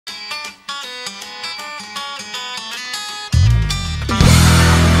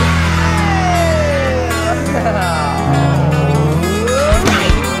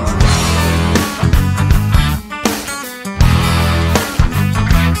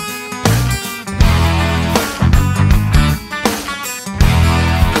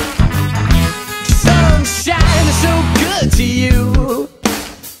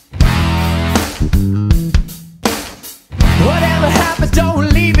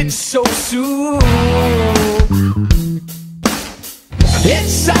too.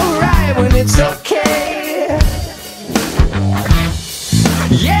 It's alright when it's okay.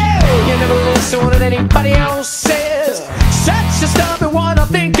 Yeah, you never listen to what anybody else says. Such a stubborn one, I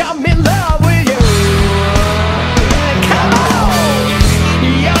think I'm in love with you. Come on,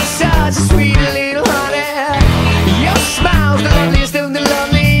 you're such a sweet little honey. Your smile's the loveliest of the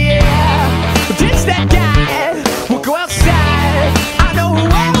lovely, yeah. Ditch that guy, we'll go outside. I know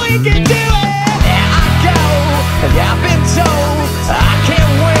where we can do it. Yeah, I go, and I've been told I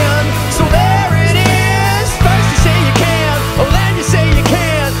can't win, so there it is. First you say you can, oh then you say you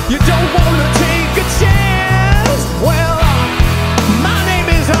can't. You don't wanna take a chance. Well, my name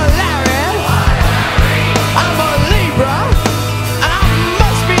is Larry. I'm a Libra, and I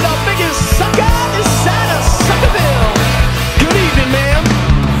must be the biggest sucker inside of Suckerville. Good evening, ma'am.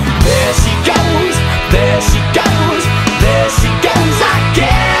 There she goes, there she goes, there she goes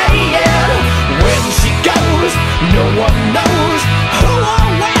again. When she goes, no one knows who or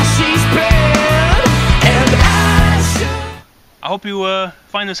where she's been. And I hope you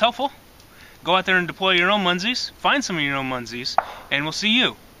find this helpful. Go out there and deploy your own Munzees, find some of your own Munzees, and we'll see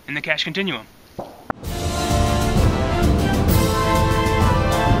you in the Cache Continuum.